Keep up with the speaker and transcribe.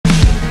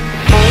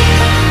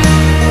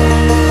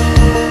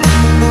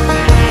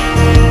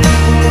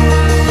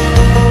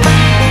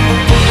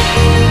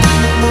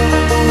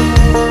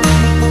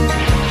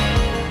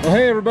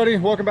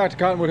everybody, welcome back to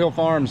Cottonwood Hill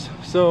Farms.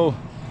 So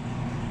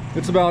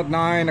it's about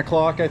 9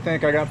 o'clock, I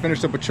think. I got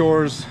finished up with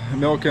chores,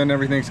 milking,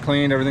 everything's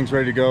clean, everything's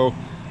ready to go.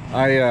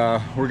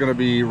 We're gonna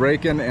be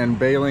raking and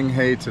baling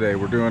hay today.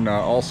 We're doing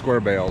all square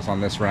bales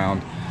on this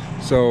round.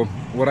 So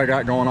what I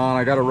got going on,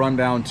 I got to run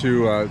down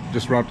to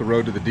just run up the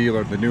road to the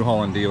dealer, the New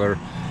Holland dealer.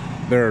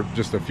 They're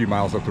just a few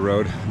miles up the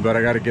road, but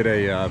I got to get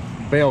a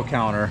bale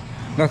counter.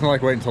 Nothing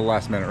like waiting until the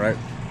last minute, right?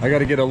 I got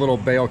to get a little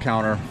bale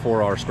counter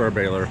for our square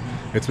baler.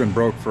 It's been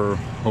broke for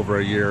over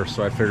a year,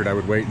 so I figured I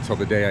would wait until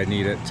the day I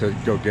need it to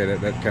go get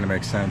it. That kind of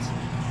makes sense.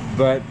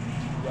 But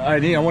I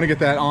want to get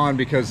that on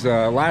because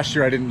last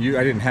year I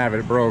didn't have it.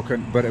 It broke,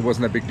 but it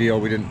wasn't a big deal.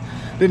 We didn't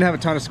have a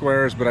ton of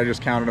squares, but I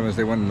just counted them as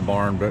they went in the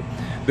barn. But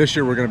this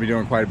year we're going to be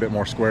doing quite a bit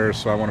more squares,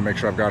 so I want to make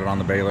sure I've got it on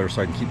the baler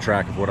so I can keep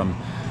track of what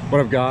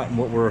I've got and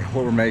what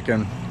we're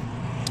making.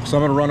 So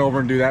I'm going to run over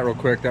and do that real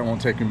quick. That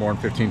won't take me more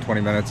than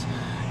 15-20 minutes.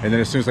 And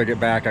then as soon as I get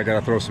back, I got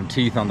to throw some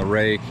teeth on the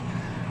rake.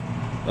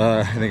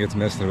 I think it's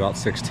missing about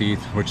 6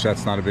 teeth, which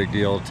that's not a big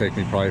deal. It'll take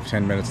me probably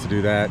 10 minutes to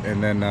do that.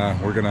 And then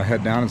we're going to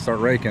head down and start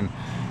raking.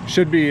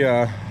 Should be,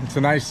 it's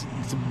a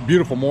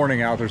beautiful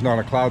morning out. There's not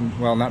a cloud,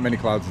 well, not many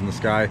clouds in the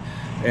sky.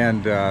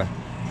 And I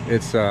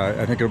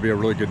think it'll be a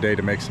really good day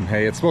to make some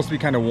hay. It's supposed to be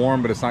kind of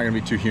warm, but it's not going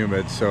to be too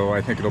humid. So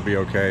I think it'll be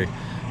okay.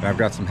 And I've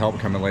got some help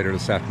coming later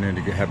this afternoon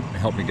to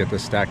help me get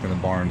this stacked in the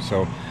barn.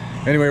 So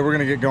anyway, we're going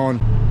to get going.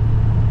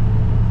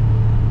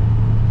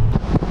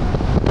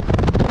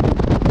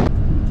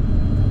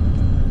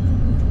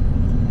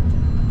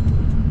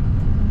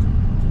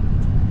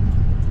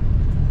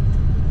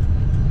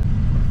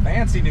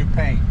 Fancy new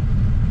paint.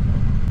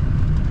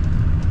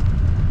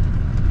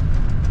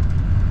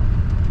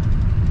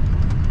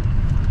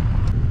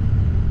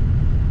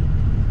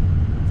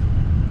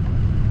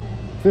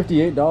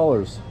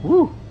 $58.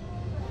 Woo!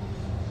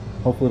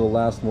 Hopefully it'll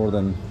last more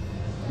than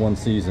one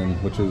season,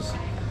 which is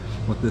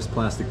what this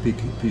plastic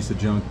piece of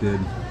junk did.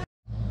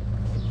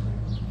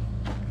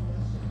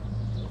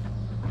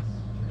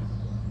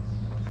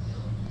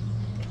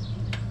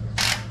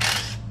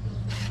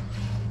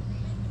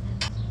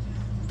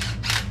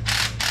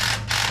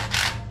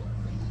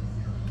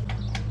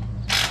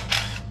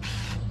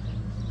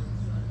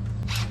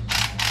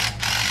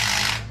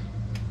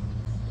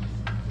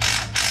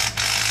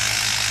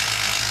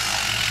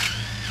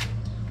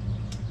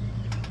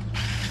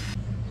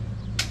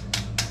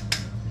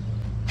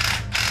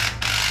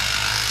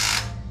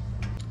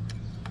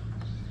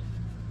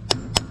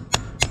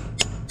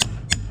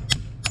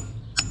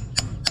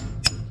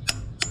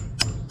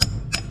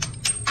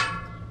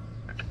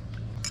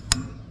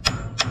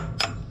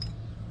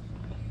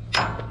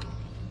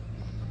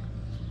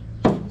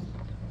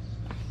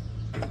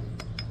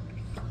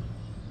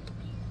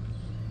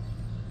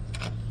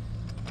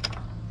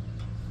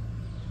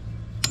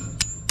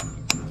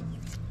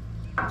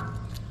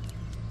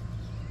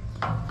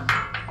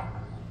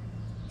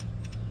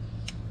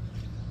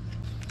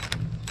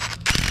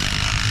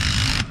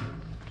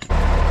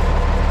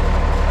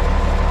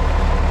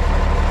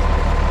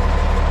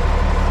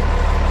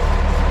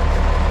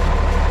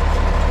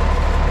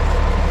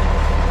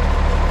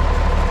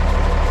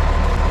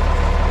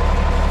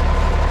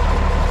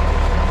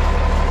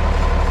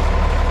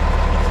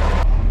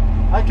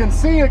 I can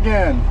see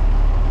again.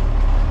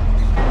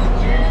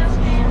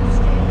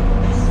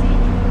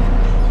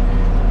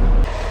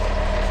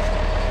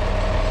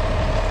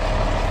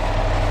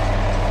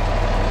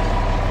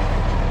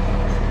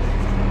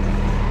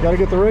 Got to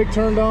get the rake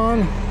turned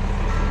on.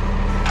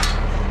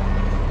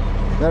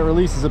 That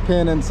releases a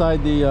pin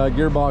inside the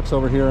gearbox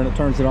over here and it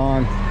turns it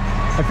on.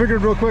 I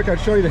figured real quick I'd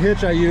show you the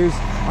hitch I use.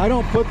 I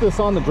don't put this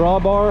on the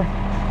drawbar.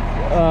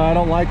 I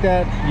don't like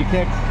that. You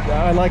can't.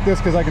 I like this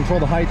because I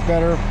control the height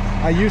better.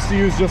 I used to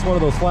use just one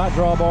of those flat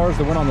drawbars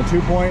that went on the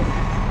 2-point,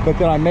 but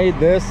then I made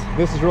this.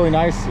 This is really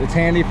nice. It's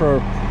handy for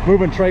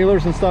moving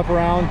trailers and stuff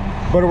around,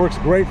 but it works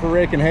great for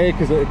raking hay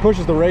because it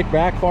pushes the rake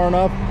back far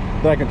enough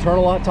that I can turn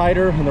a lot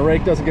tighter and the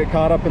rake doesn't get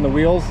caught up in the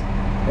wheels.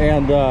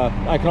 And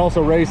I can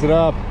also raise it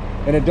up,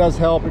 and it does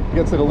help. It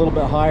gets it a little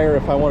bit higher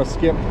if I want to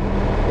skip.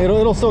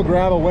 It'll still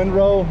grab a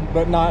windrow,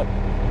 but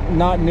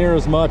not near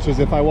as much as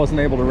if I wasn't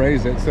able to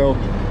raise it. So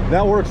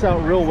that works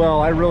out real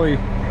well. I really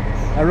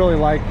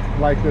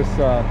like this.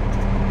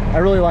 I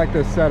really like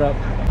this setup.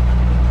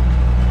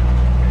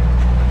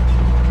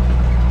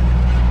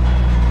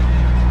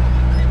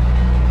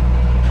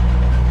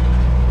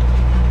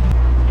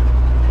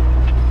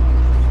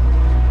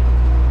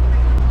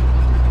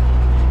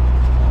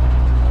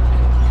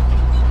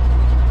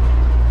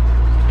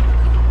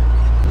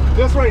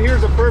 This right here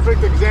is a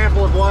perfect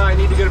example of why I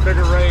need to get a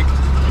bigger rake,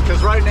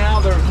 because right now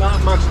there's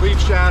not much leaf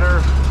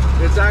shatter.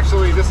 It's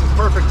actually, this is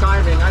perfect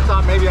timing. I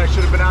thought maybe I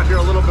should have been out here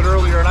a little bit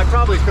earlier, and I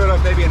probably could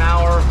have, maybe an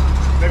hour,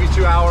 maybe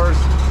 2 hours,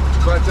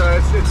 but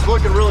it's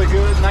looking really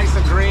good, nice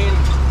and green,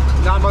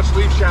 not much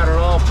leaf shatter at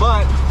all.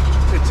 But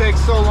it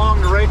takes so long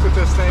to rake with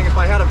this thing. If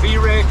I had a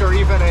V rake or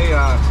even a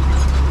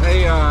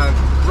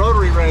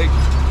rotary rake,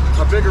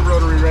 a bigger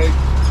rotary rake,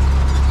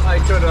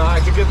 I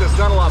could get this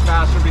done a lot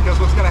faster, because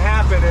what's going to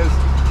happen is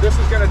This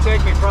is gonna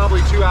take me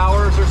probably 2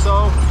 hours or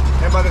so.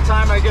 And by the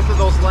time I get to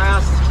those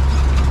last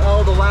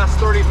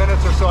 30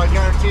 minutes or so, I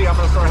guarantee I'm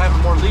gonna start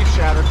having more leaf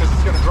shatter because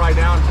it's gonna dry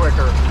down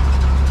quicker.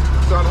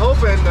 So I'm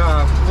hoping,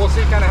 we'll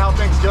see kind of how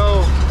things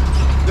go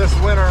this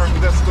winter,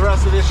 the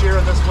rest of this year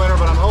and this winter,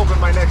 but I'm hoping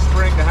by next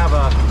spring to have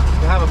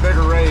a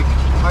bigger rake.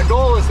 My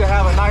goal is to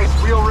have a nice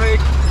wheel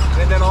rake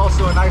and then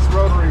also a nice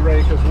rotary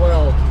rake as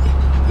well.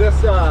 This,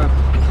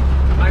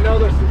 I know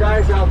there's some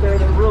guys out there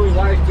that really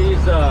like these,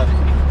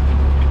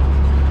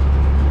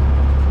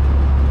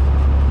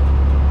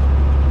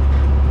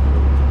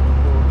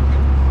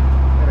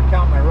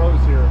 count my rows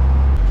here.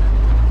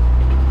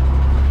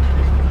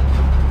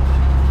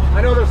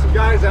 I know there's some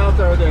guys out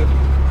there that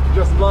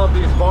just love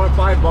these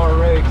 5-bar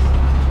rakes,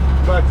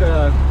 but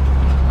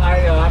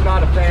I'm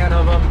not a fan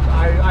of them.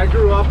 I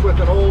grew up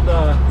with an old,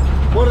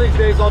 one of these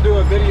days I'll do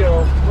a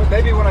video,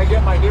 maybe when I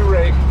get my new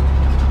rake,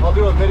 I'll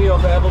do a video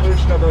of the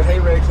evolution of the hay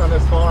rakes on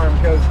this farm,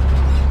 because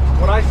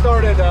when I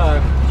started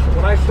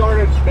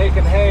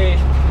making hay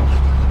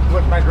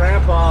with my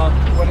grandpa,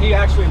 when he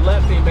actually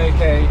let me make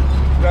hay,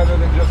 rather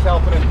than just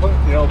helping him put,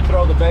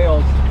 throw the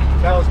bales.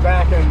 That was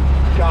back in,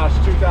 gosh,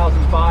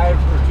 2005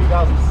 or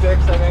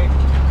 2006, I think.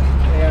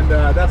 And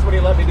that's when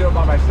he let me do it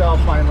by myself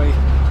finally.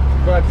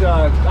 But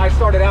I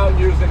started out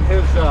using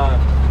his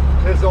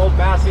old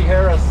Massey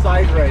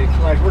side rake.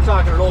 Like, we're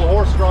talking an old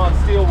horse-drawn,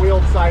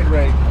 steel-wheeled side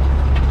rake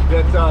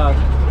that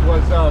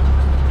was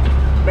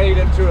made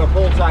into a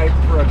pull type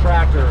for a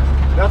tractor.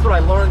 That's what I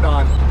learned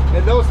on.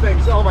 And those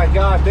things, oh my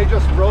God, they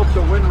just rope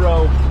the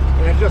windrow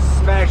and just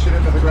smash it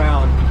into the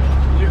ground.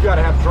 You've got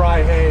to have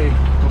dry hay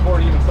before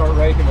you even start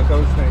raking with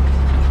those things.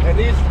 And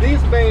these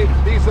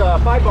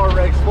 5-bar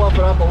rakes fluff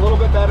it up a little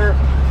bit better,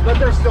 but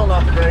they're still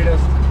not the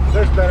greatest.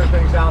 There's better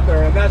things out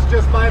there, and that's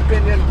just my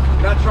opinion.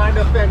 Not trying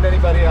to offend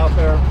anybody out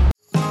there.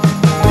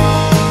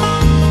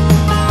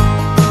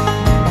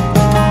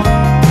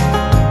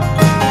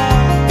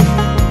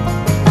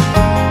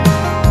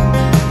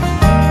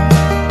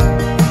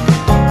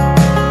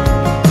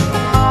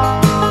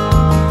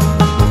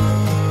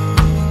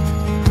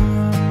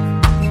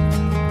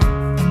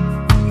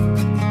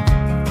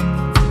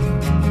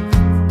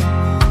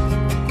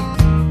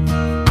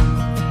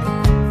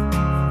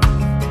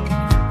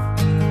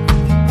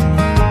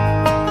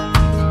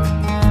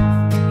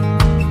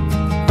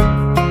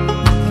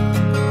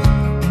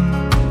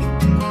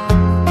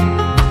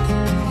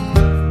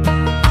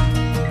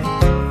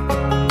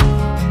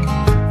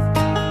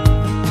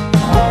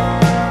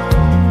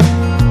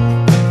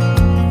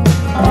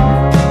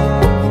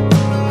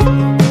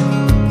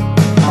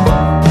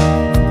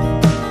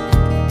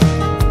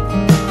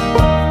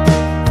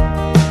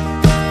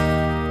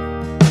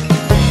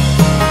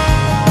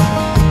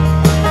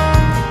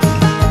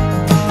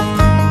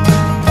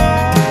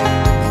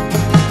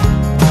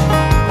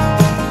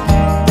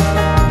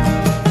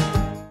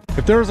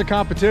 If there was a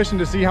competition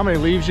to see how many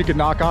leaves you could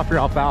knock off your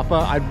alfalfa,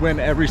 I'd win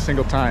every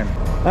single time.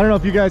 I don't know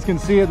if you guys can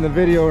see it in the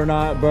video or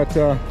not, but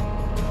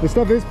this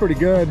stuff is pretty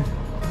good.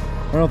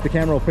 I don't know if the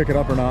camera will pick it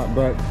up or not,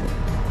 but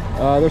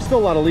there's still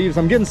a lot of leaves.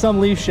 I'm getting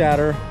some leaf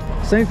shatter.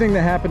 Same thing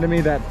that happened to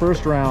me that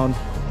first round,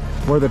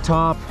 where the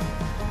top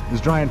is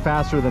drying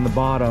faster than the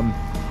bottom.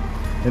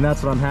 And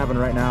that's what I'm having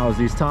right now, is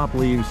these top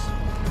leaves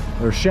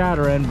are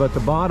shattering, but the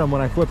bottom,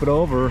 when I flip it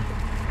over,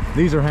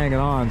 these are hanging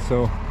on.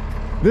 So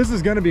this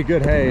is gonna be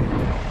good hay.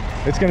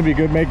 It's going to be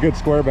good, make good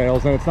square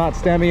bales, and it's not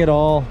stemmy at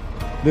all.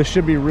 This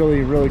should be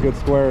really, really good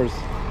squares.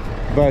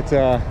 But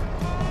I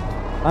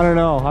don't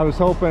know. I was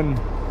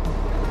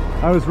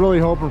really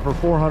hoping for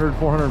 400,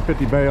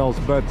 450 bales,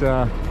 but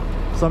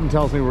something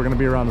tells me we're going to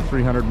be around the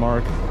 300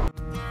 mark.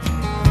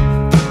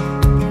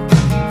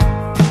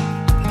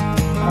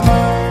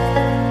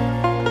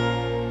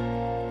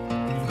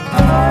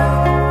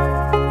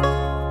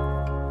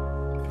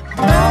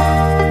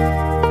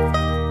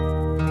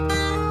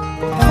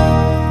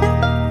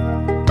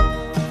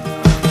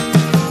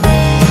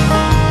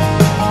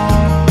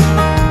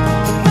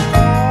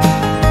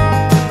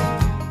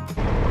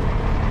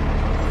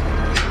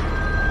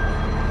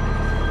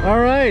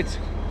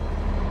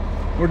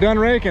 We're done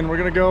raking. We're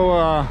gonna go,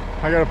 I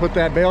gotta put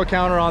that bale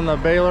counter on the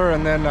baler,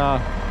 and then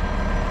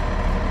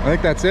I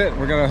think that's it.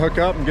 We're gonna hook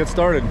up and get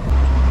started.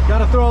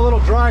 Gotta throw a little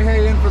dry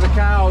hay in for the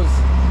cows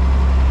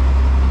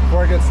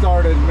before I get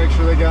started and make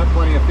sure they got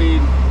plenty of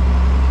feed.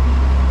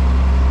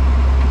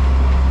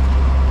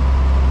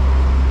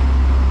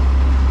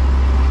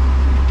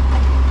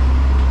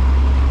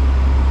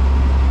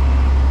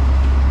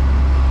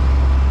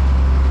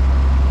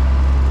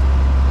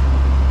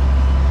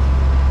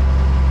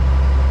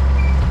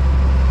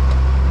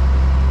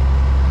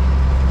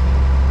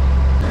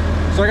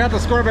 So I got the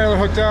square baler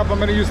hooked up. I'm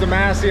going to use the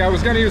Massey. I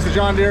was going to use the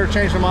John Deere,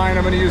 changed my mind.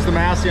 I'm going to use the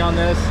Massey on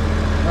this.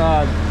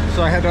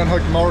 So I had to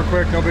unhook the mower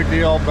quick, no big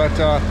deal. But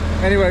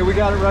anyway, we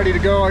got it ready to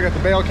go. I got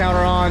the bale counter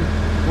on.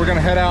 We're going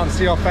to head out and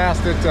see how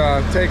fast it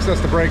takes us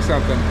to break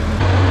something.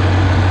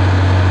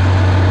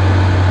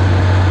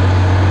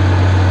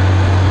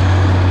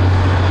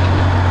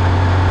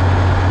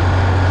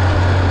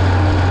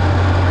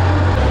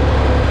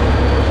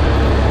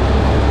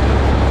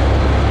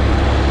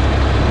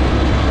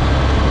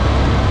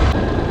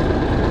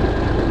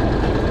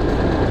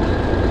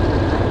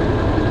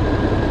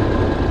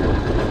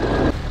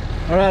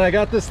 I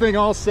got this thing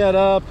all set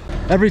up.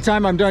 Every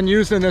time I'm done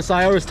using this,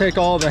 I always take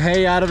all the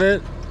hay out of it.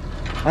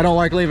 I don't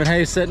like leaving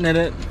hay sitting in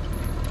it.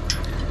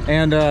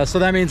 And so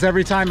that means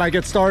every time I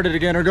get started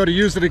again or go to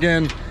use it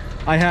again,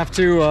 I have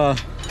to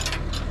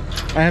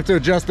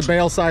adjust the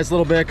bale size a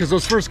little bit, because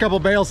those first couple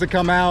bales that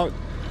come out,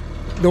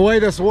 the way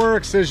this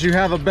works is you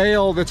have a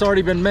bale that's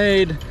already been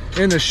made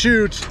in the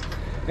chute,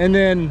 and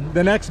then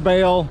the next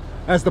bale,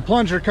 as the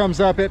plunger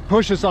comes up, it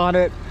pushes on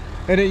it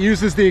and it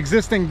uses the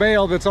existing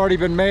bale that's already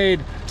been made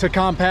to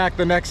compact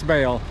the next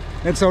bale.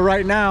 And so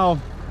right now,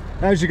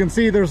 as you can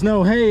see, there's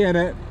no hay in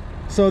it.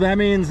 So that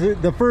means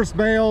the first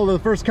bale, the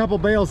first couple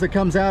bales that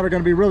comes out are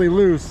going to be really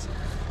loose.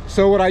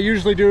 So what I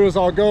usually do is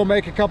I'll go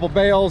make a couple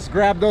bales,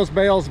 grab those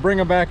bales, bring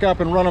them back up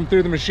and run them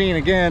through the machine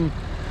again.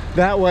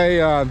 That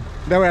way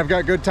I've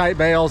got good tight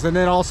bales, and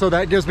then also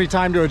that gives me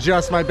time to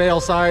adjust my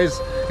bale size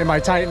and my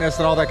tightness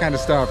and all that kind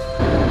of stuff.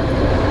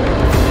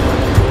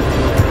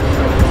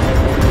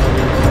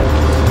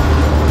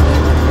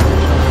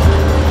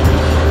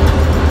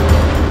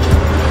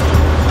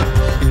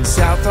 In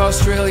South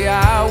Australia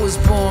I was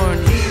born.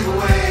 Heave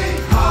away,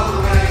 haul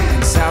away.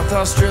 In South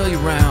Australia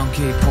round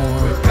Cape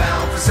Horn. We're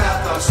bound for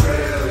South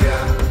Australia.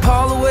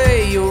 Haul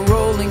away, you're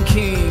rolling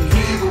king.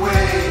 Heave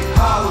away,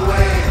 haul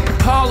away.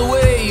 Haul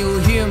away, you'll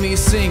hear me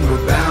sing.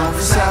 We're bound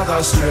for South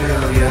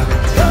Australia.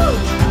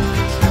 Woo!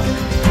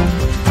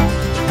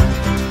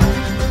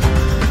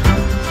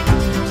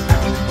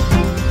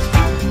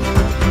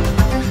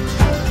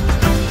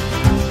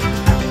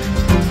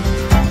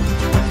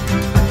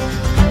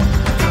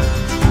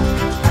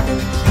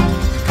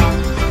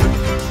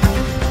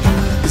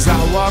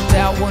 Walked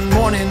out one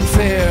morning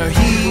fair,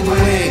 heave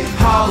away,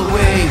 haul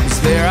away. It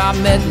was there I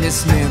met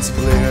Miss Nancy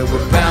Blair.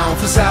 We're bound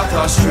for South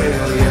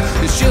Australia.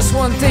 There's just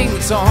one thing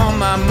that's on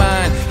my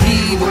mind.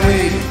 Heave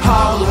away,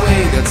 haul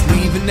away. That's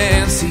leaving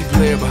Nancy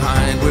Blair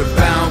behind. We're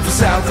bound for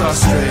South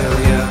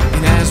Australia.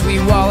 And as we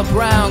wallop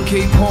round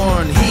Cape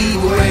Horn,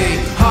 heave away,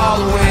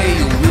 haul away.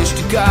 You wish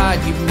to God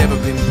you've never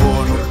been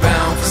born. We're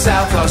bound for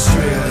South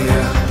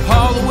Australia.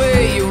 Haul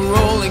away, you're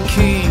rolling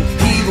king.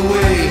 Heave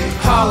away,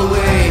 haul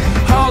away,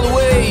 haul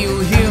away.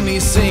 You'll hear me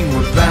sing.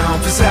 We're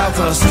bound for South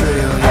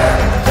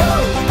Australia.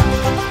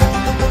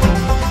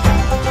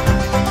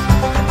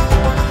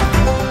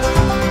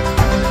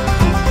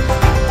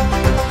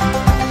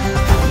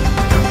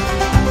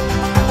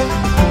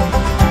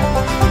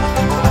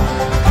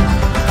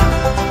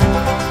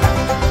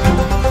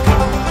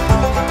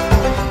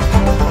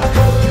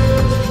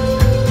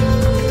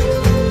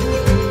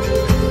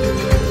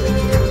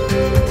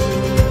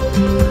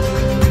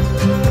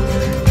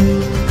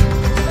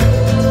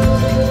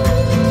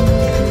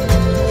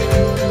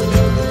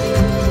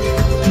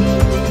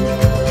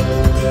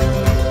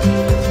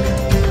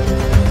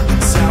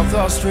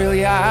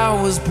 Australia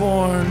I was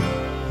born.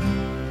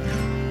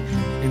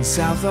 In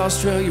South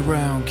Australia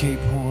round Cape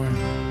Horn.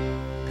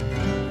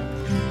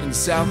 In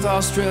South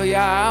Australia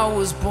I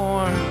was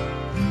born.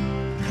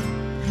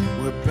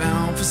 We're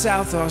bound for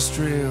South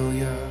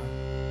Australia.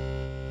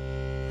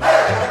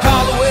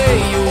 Haul away,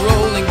 you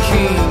rolling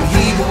king.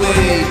 Heave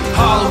away,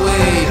 haul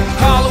away,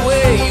 haul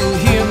away. You'll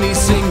hear me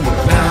sing.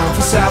 We're bound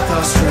for South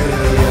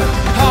Australia.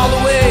 Haul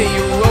away,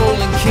 you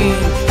rolling king.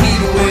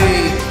 Heave away,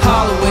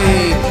 haul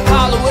away,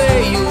 haul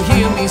away. You'll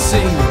hear me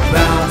sing. We're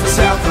bound for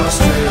South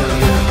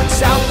Australia. In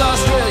South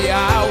Australia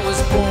I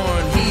was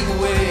born. Heave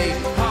away,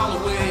 haul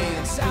away.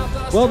 In South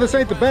Australia. Well, this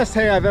ain't the best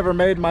hay I've ever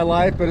made in my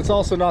life, but it's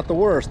also not the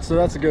worst, so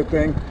that's a good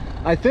thing.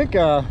 I think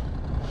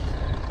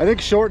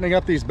shortening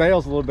up these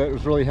bales a little bit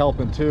was really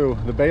helping too.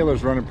 The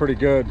baler's running pretty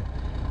good,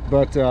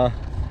 but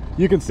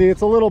you can see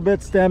it's a little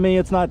bit stemmy.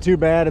 It's not too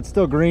bad. It's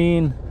still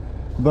green,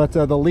 but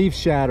the leaf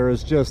shatter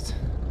is just,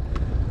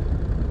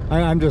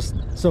 I'm just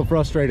so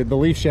frustrated. The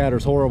leaf shatter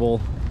is horrible,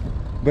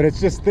 but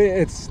it's just,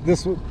 it's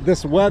this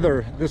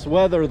weather,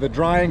 the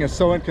drying is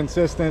so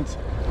inconsistent,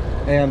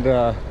 and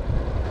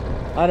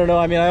I don't know.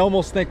 I mean, I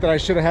almost think that I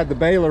should have had the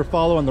baler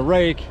following the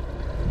rake,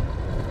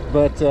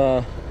 but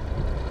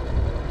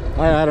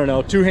I don't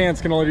know. Two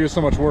hands can only do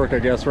so much work, I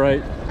guess,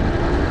 right?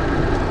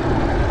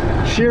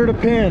 Shear to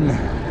pin.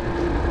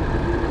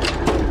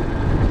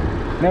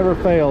 Never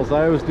fails.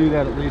 I always do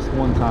that at least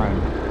one time.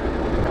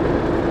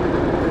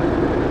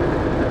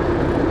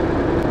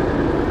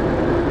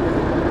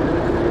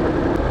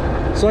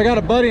 So I got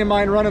a buddy of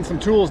mine running some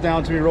tools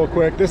down to me real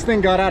quick. This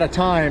thing got out of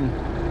time,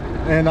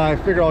 and I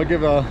figure I'll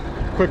give a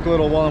quick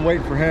little, while I'm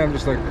waiting for him,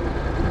 just a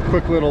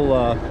quick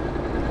little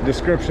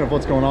description of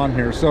what's going on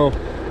here. So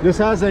this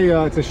has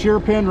a it's a shear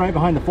pin right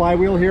behind the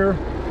flywheel here,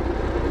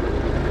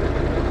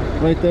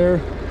 right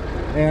there,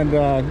 and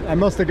I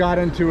must have got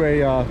into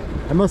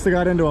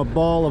a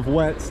ball of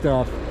wet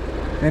stuff.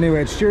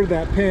 Anyway, it sheared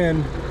that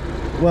pin.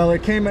 Well,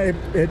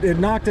 it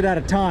knocked it out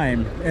of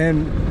time,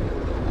 and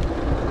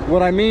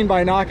what I mean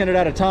by knocking it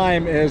out of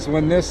time is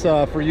when this,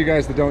 for you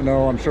guys that don't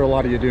know, I'm sure a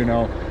lot of you do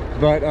know,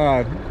 but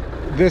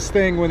this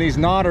thing, when these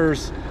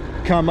knotters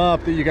come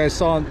up that you guys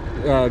saw,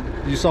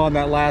 you saw in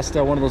that last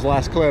one of those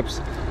last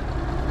clips,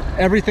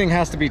 everything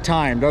has to be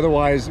timed.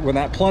 Otherwise, when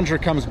that plunger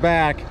comes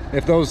back,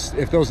 if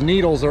those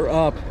needles are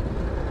up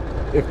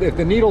if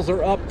the needles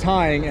are up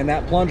tying and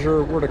that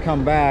plunger were to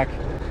come back,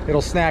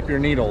 it'll snap your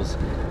needles.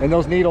 And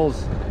those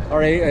needles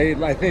are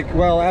I think,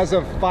 well, as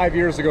of 5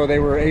 years ago, they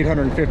were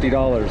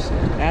 $850.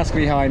 Ask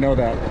me how I know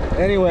that.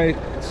 Anyway,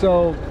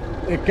 so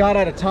it got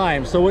out of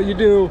time. So what you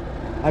do,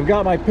 I've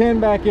got my pin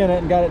back in it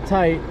and got it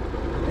tight.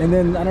 And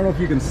then, I don't know if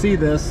you can see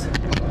this,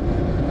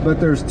 but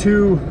there's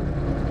two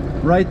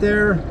right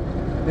there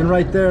and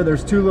right there.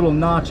 There's two little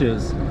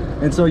notches.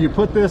 And so you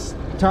put this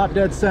top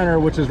dead center,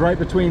 which is right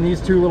between these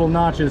two little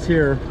notches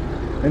here.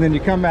 And then you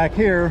come back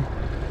here,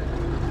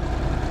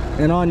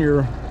 and on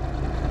your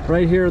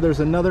right here,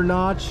 there's another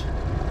notch,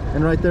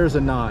 and right there's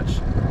a notch.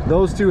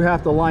 Those two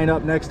have to line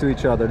up next to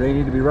each other. They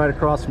need to be right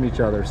across from each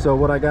other. So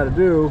what I got to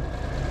do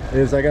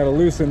is I got to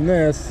loosen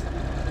this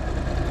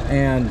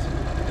and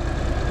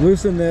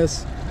loosen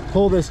this,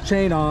 pull this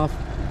chain off,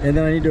 and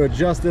then I need to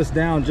adjust this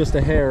down just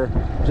a hair,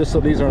 just so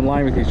these are in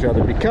line with each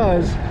other,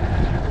 because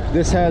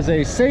this has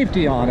a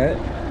safety on it.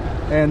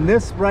 And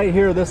this right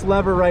here, this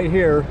lever right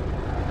here,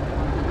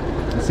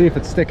 let's see if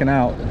it's sticking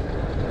out.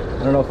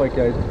 I don't know if I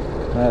can,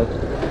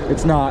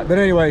 it's not, but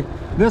anyway,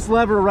 this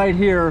lever right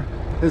here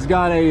has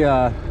got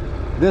a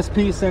this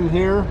piece in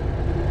here.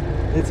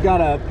 It's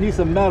got a piece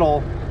of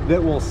metal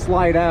that will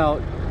slide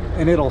out,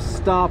 and it'll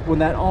stop when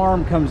that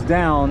arm comes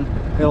down.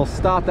 It'll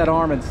stop that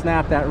arm and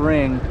snap that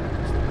ring,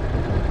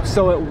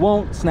 so it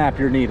won't snap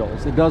your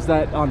needles. It does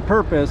that on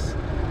purpose.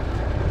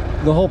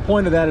 The whole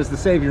point of that is to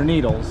save your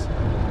needles,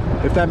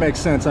 if that makes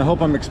sense. I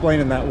hope I'm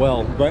explaining that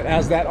well. But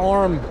as that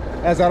arm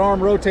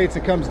rotates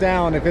and comes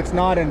down, if it's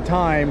not in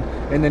time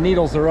and the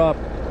needles are up,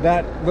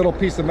 that little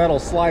piece of metal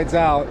slides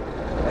out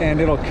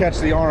and it'll catch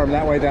the arm.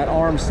 That way that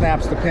arm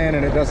snaps the pin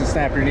and it doesn't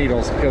snap your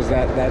needles, because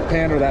that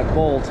pin or that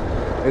bolt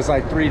is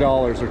like $3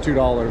 or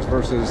 $2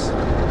 versus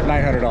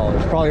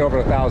 $900, probably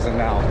over $1,000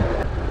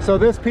 now. So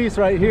this piece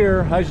right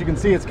here, as you can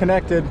see, it's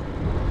connected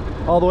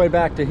all the way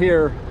back to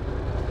here.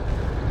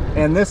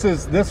 And this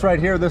right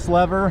here, this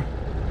lever,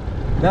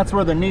 that's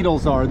where the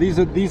needles are. These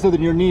are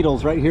your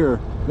needles right here.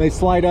 They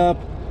slide up,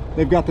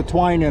 they've got the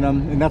twine in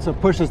them, and that's what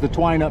pushes the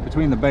twine up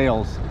between the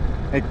bales.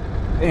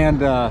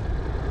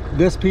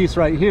 This piece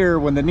right here,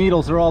 when the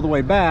needles are all the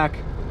way back,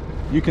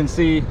 you can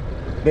see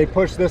they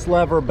push this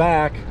lever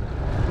back,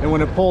 and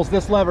when it pulls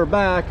this lever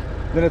back,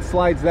 then it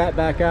slides that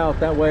back out.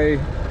 That way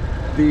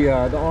the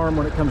arm,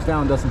 when it comes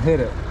down, doesn't hit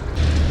it.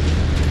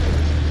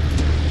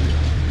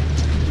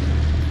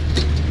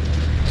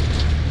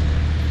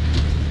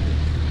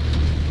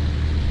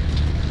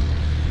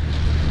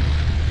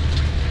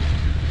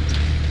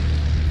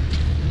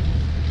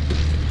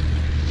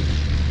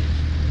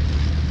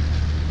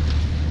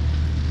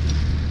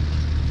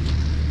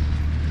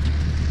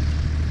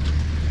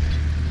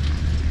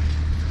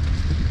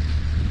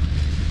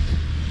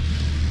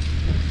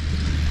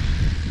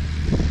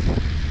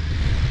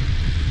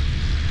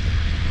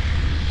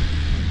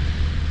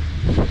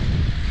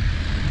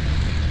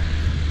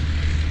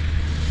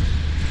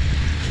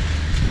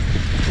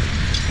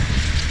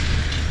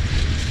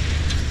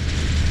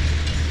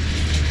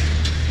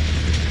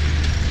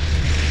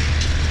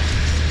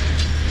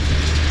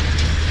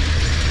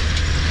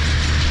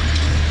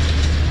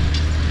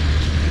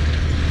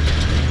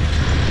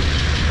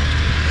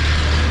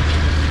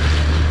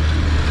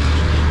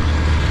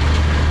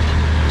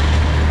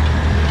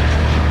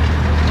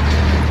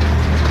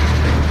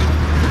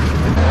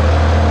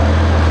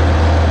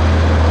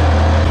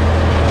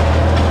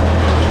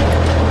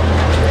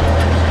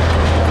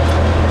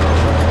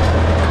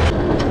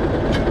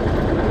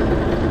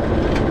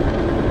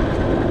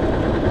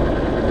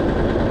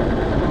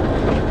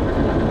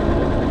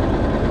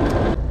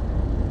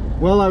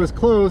 Well, I was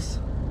close.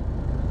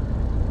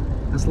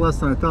 That's less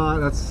than I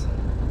thought. It's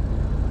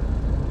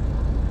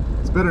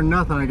better than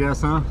nothing, I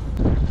guess, huh?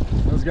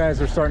 Those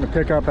guys are starting to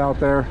pick up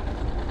out there.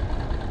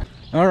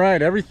 All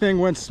right, everything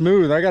went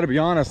smooth. I got to be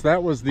honest,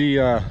 that was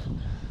the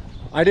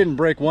I didn't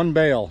break one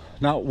bale,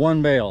 not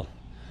one bale.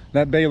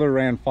 That baler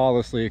ran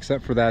flawlessly,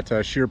 except for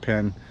that shear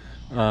pin.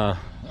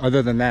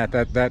 Other than that,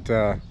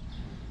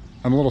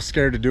 I'm a little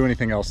scared to do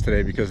anything else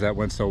today because that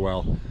went so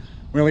well.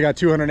 We only got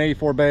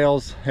 284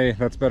 bales. Hey,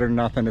 that's better than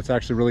nothing. It's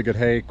actually really good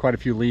hay. Quite a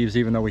few leaves,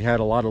 even though we had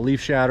a lot of leaf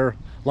shatter.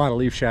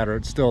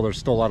 There's still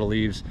a lot of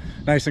leaves.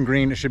 Nice and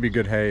green. It should be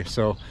good hay.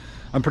 So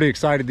I'm pretty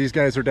excited. These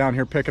guys are down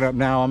here picking up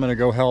now. I'm gonna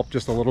go help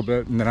just a little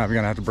bit, and then I'm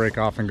gonna have to break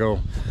off and go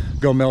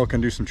milk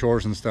and do some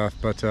chores and stuff.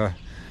 But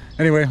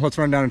anyway, let's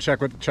run down and check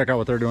out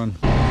what they're doing.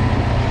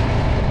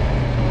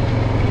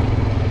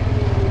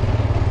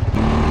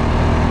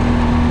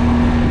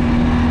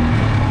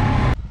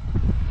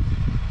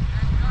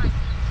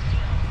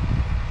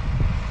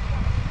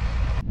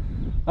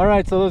 All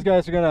right, so those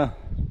guys are gonna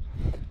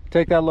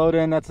take that load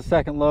in. That's the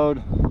second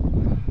load.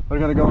 They're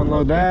gonna go and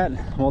load that.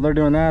 While they're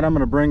doing that, I'm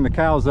gonna bring the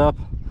cows up.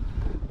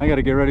 I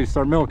gotta get ready to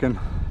start milking.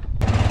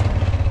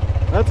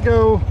 Let's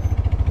go.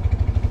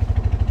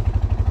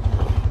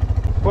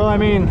 Well, I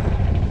mean,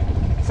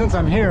 since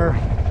I'm here,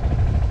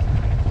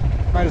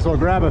 might as well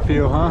grab a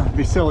few, huh? It'd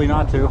be silly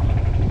not to.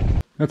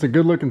 That's a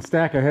good looking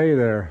stack of hay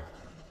there.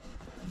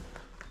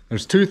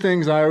 There's two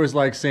things I always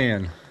like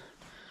seeing.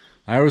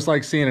 I always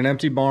like seeing an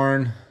empty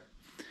barn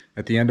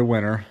at the end of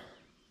winter,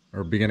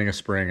 or beginning of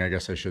spring, I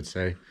guess I should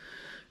say.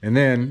 And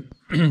then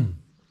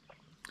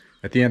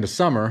at the end of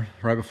summer,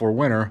 right before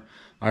winter,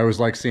 I always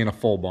like seeing a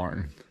full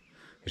barn.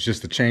 It's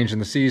just the change in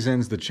the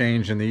seasons, the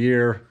change in the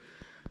year.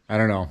 I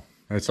don't know.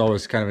 It's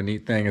always kind of a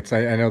neat thing.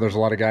 I know there's a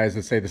lot of guys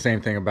that say the same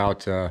thing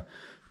about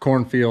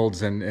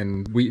cornfields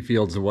and wheat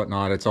fields and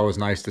whatnot. It's always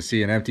nice to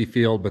see an empty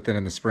field, but then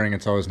in the spring,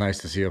 it's always nice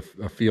to see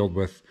a field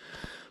with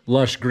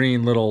lush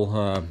green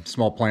little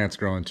small plants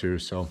growing too.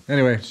 So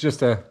anyway, it's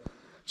just a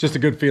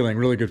good feeling,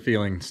 really good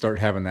feeling to start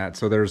having that.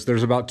 So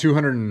there's about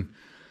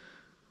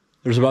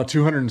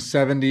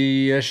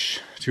 270-ish,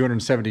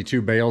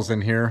 272 bales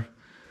in here.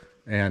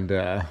 And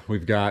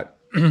we've got,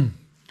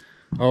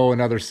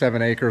 another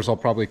 7 acres I'll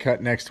probably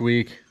cut next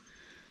week.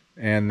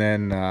 And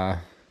then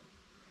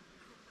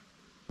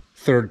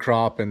third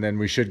crop, and then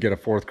we should get a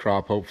fourth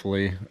crop,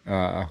 hopefully.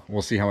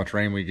 We'll see how much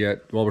rain we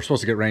get. Well, we're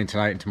supposed to get rain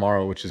tonight and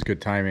tomorrow, which is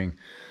good timing.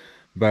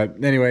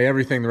 But anyway,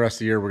 everything the rest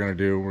of the year we're going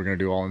to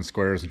do all in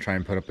squares and try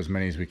and put up as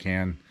many as we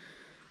can.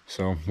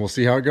 So we'll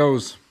see how it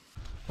goes.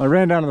 I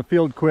ran down to the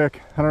field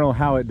quick. I don't know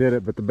how it did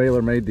it, but the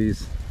baler made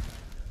these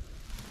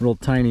real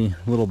tiny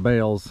little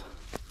bales.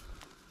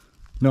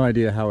 No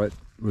idea how it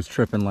was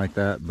tripping like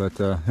that, but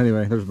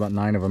anyway, there's about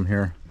 9 of them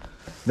here.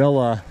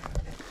 It'll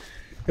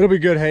be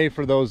good hay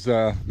for those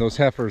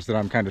heifers that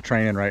I'm kind of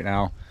training right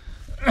now.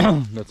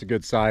 That's a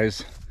good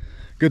size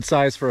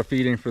for a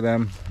feeding for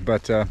them.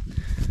 But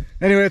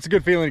anyway, it's a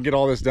good feeling to get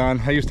all this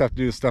done. I used to have to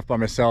do this stuff by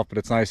myself, but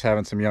it's nice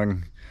having some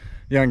young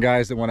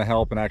guys that want to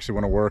help and actually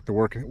want to work. The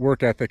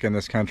work ethic in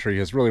this country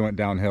has really went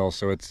downhill.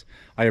 So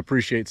I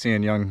appreciate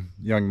seeing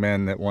young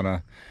men that want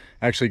to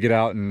actually get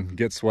out and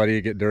get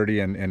sweaty, get dirty,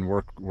 and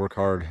work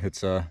hard.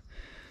 It's a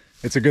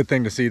good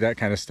thing to see that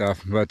kind of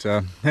stuff. But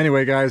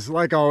anyway, guys,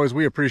 like always,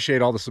 we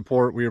appreciate all the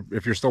support.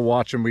 If you're still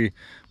watching, we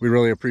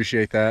really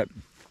appreciate that.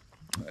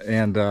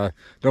 And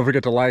don't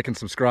forget to like and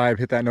subscribe,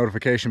 hit that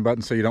notification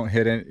button so you don't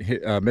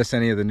miss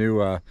any of the new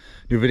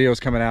videos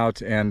coming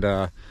out. And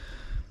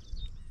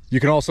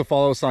you can also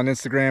follow us on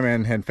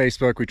Instagram and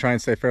Facebook. We try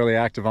and stay fairly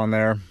active on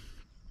there.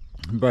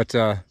 But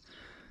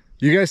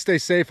you guys stay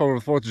safe over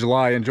the 4th of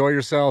July. Enjoy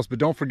yourselves, but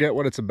don't forget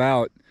what it's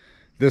about.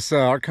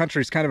 Our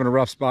country's kind of in a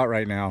rough spot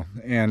right now,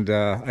 and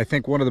I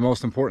think one of the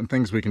most important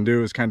things we can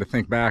do is kind of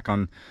think back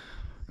on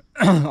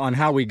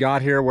how we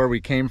got here, where we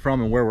came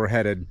from, and where we're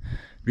headed.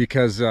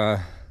 Because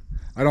I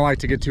don't like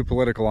to get too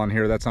political on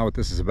here. That's not what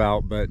this is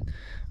about. But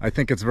I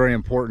think it's very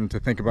important to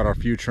think about our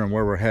future and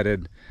where we're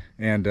headed,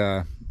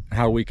 and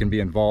how we can be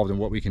involved and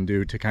what we can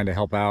do to kind of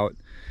help out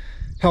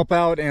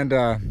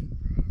and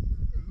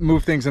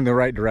move things in the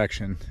right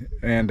direction,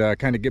 and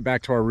kind of get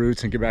back to our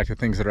roots and get back to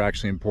things that are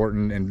actually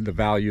important and the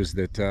values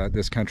that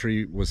this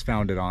country was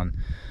founded on.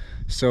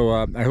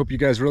 So I hope you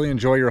guys really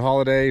enjoy your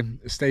holiday.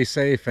 Stay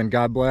safe and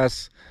God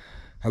bless.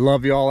 I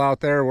love you all out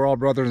there. We're all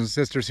brothers and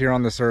sisters here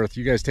on this earth.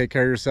 You guys take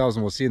care of yourselves,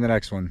 and we'll see you in the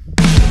next one.